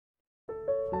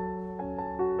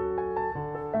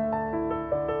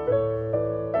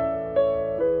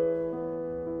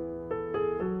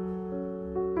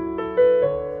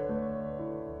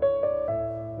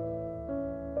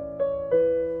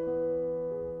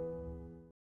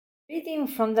Reading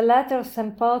from the letter of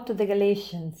St. Paul to the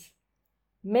Galatians.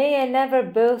 May I never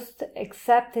boast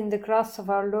except in the cross of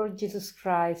our Lord Jesus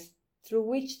Christ, through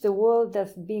which the world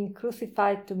has been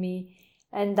crucified to me,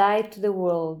 and I to the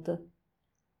world.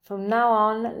 From now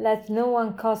on, let no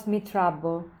one cause me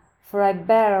trouble, for I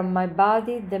bear on my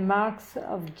body the marks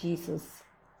of Jesus.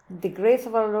 The grace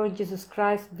of our Lord Jesus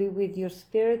Christ be with your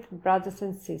spirit, brothers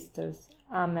and sisters.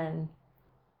 Amen.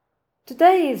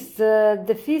 Today is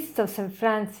the feast of St.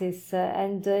 Francis,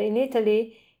 and in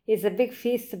Italy is a big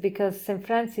feast because St.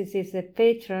 Francis is the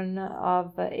patron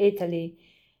of Italy.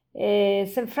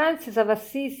 St. Francis of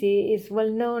Assisi is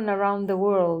well known around the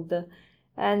world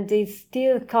and is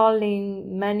still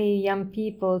calling many young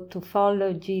people to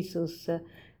follow Jesus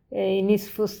in his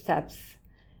footsteps.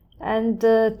 And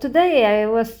today I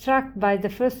was struck by the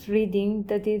first reading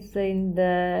that is in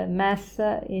the Mass,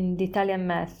 in the Italian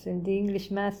Mass. In the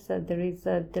English Mass there is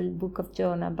the book of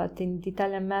Jonah, but in the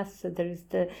Italian Mass there is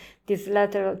this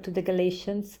letter to the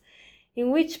Galatians, in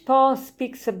which Paul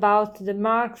speaks about the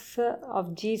marks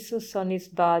of Jesus on his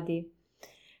body.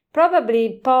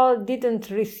 Probably Paul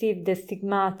didn't receive the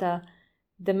stigmata,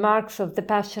 the marks of the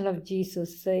Passion of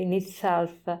Jesus in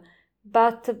itself,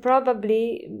 but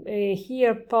probably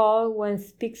here Paul, when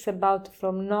speaks about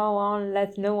from now on,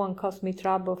 let no one cause me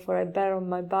trouble, for I bear on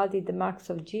my body the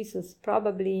marks of Jesus,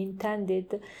 probably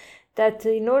intended that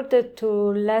in order to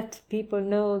let people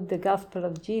know the gospel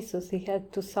of Jesus, he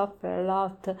had to suffer a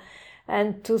lot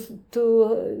and to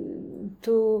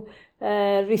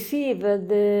receive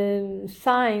the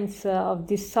signs of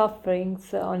these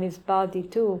sufferings on his body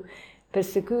too,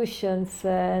 persecutions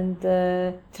and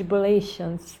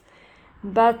tribulations.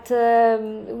 But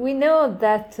we know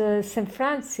that St.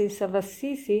 Francis of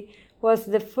Assisi was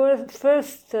the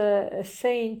first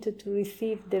saint to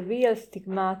receive the real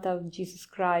stigmata of Jesus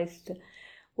Christ.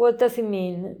 What does it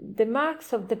mean? The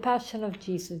marks of the Passion of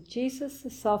Jesus. Jesus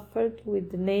suffered with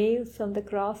the nails on the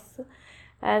cross,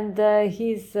 and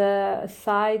his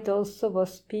side also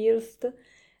was pierced.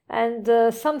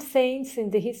 And some saints in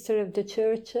the history of the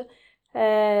Church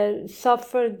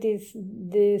suffered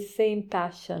the same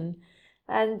passion.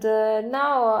 And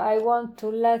now I want to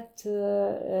let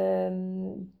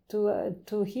to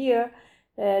hear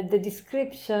the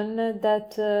description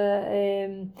that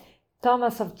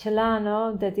Thomas of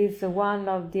Celano, that is one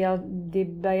of the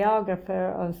biographer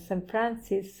of St.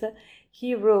 Francis,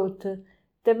 he wrote,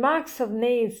 "The marks of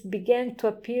nails began to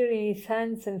appear in his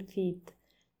hands and feet,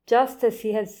 just as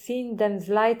he had seen them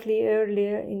slightly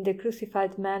earlier in the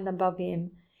crucified man above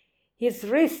him. His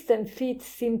wrists and feet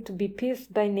seemed to be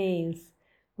pierced by nails,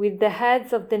 with the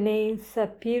heads of the nails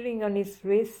appearing on his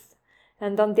wrists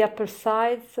and on the upper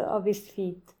sides of his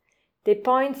feet, the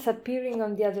points appearing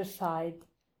on the other side.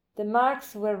 The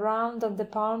marks were round on the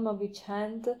palm of each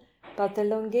hand, but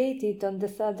elongated on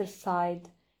the other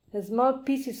side, and small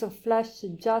pieces of flesh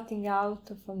jutting out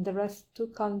from the rest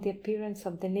took on the appearance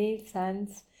of the nails'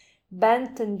 ends,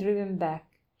 bent and driven back.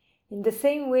 In the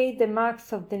same way the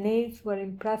marks of the nails were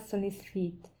impressed on his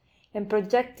feet, and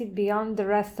projected beyond the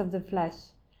rest of the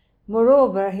flesh.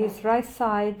 Moreover, his right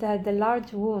side had a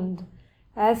large wound,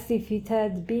 as if it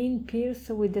had been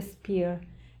pierced with a spear,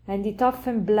 and it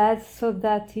often bled so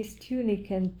that his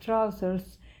tunic and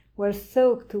trousers were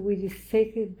soaked with his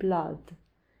sacred blood."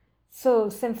 So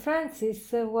St.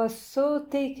 Francis was so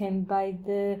taken by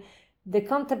the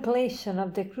contemplation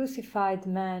of the crucified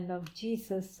man of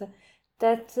Jesus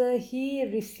that he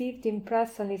received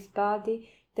impressed on his body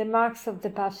the marks of the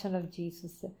Passion of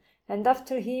Jesus. And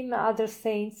after him other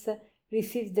saints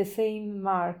received the same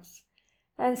marks.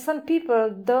 And some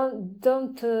people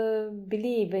don't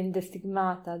believe in the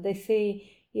stigmata. They say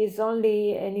it's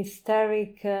only an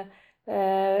hysteric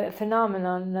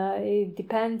phenomenon. It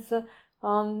depends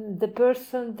on the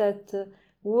person that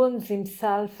wounds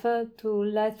himself to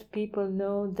let people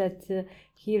know that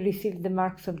he received the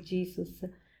marks of Jesus.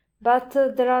 But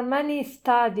there are many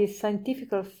studies,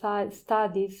 scientific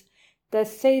studies, that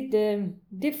say the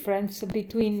difference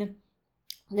between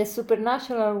the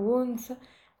supernatural wounds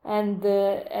and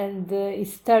the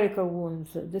hysterical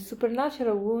wounds. The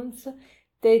supernatural wounds,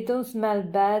 they don't smell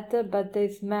bad, but they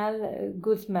smell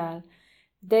good smell.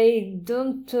 They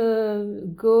don't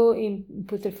go in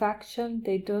putrefaction,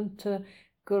 they don't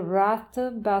go rot,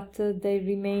 but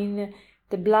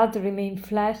the blood remain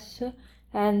flesh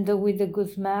and with a good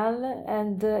smell.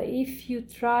 And if you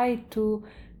try to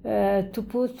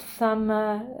put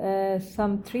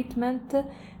some treatment,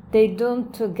 they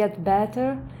don't get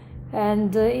better,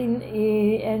 and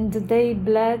they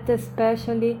bled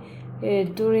especially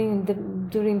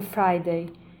during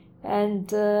Friday, and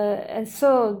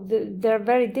so they're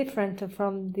very different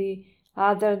from the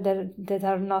other that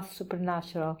are not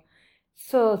supernatural.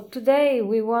 So today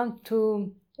we want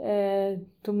to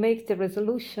make the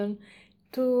resolution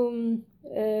to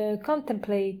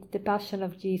contemplate the Passion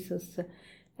of Jesus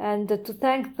and to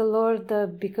thank the Lord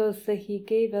because He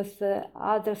gave us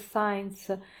other signs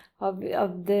of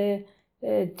the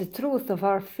truth of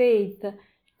our faith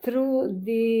through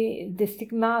the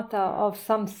stigmata of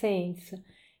some saints.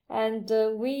 And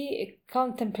we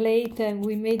contemplate and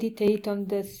we meditate on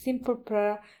the simple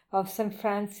prayer of St.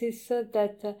 Francis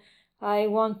that I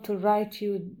want to write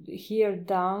you here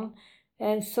down,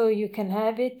 and so you can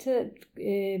have it,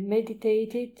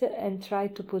 meditate it, and try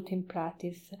to put in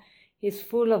practice. It's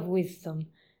full of wisdom,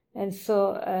 and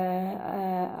so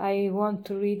I want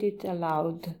to read it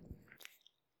aloud.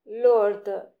 Lord,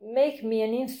 make me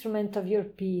an instrument of your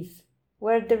peace.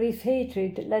 Where there is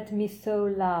hatred, let me sow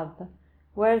love.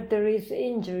 Where there is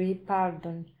injury,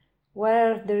 pardon.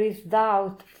 Where there is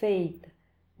doubt, faith.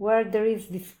 Where there is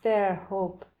despair,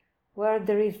 hope. Where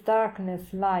there is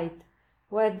darkness, light.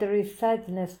 Where there is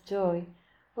sadness, joy.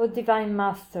 O Divine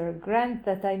Master, grant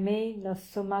that I may not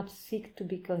so much seek to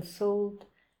be consoled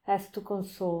as to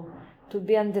console, to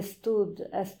be understood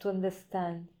as to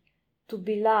understand, to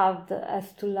be loved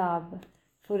as to love,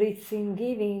 for it's in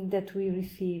giving that we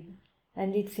receive,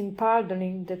 and it's in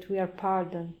pardoning that we are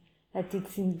pardoned, and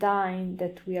it's in dying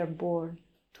that we are born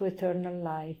to eternal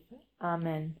life.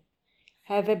 Amen.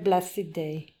 Have a blessed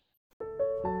day.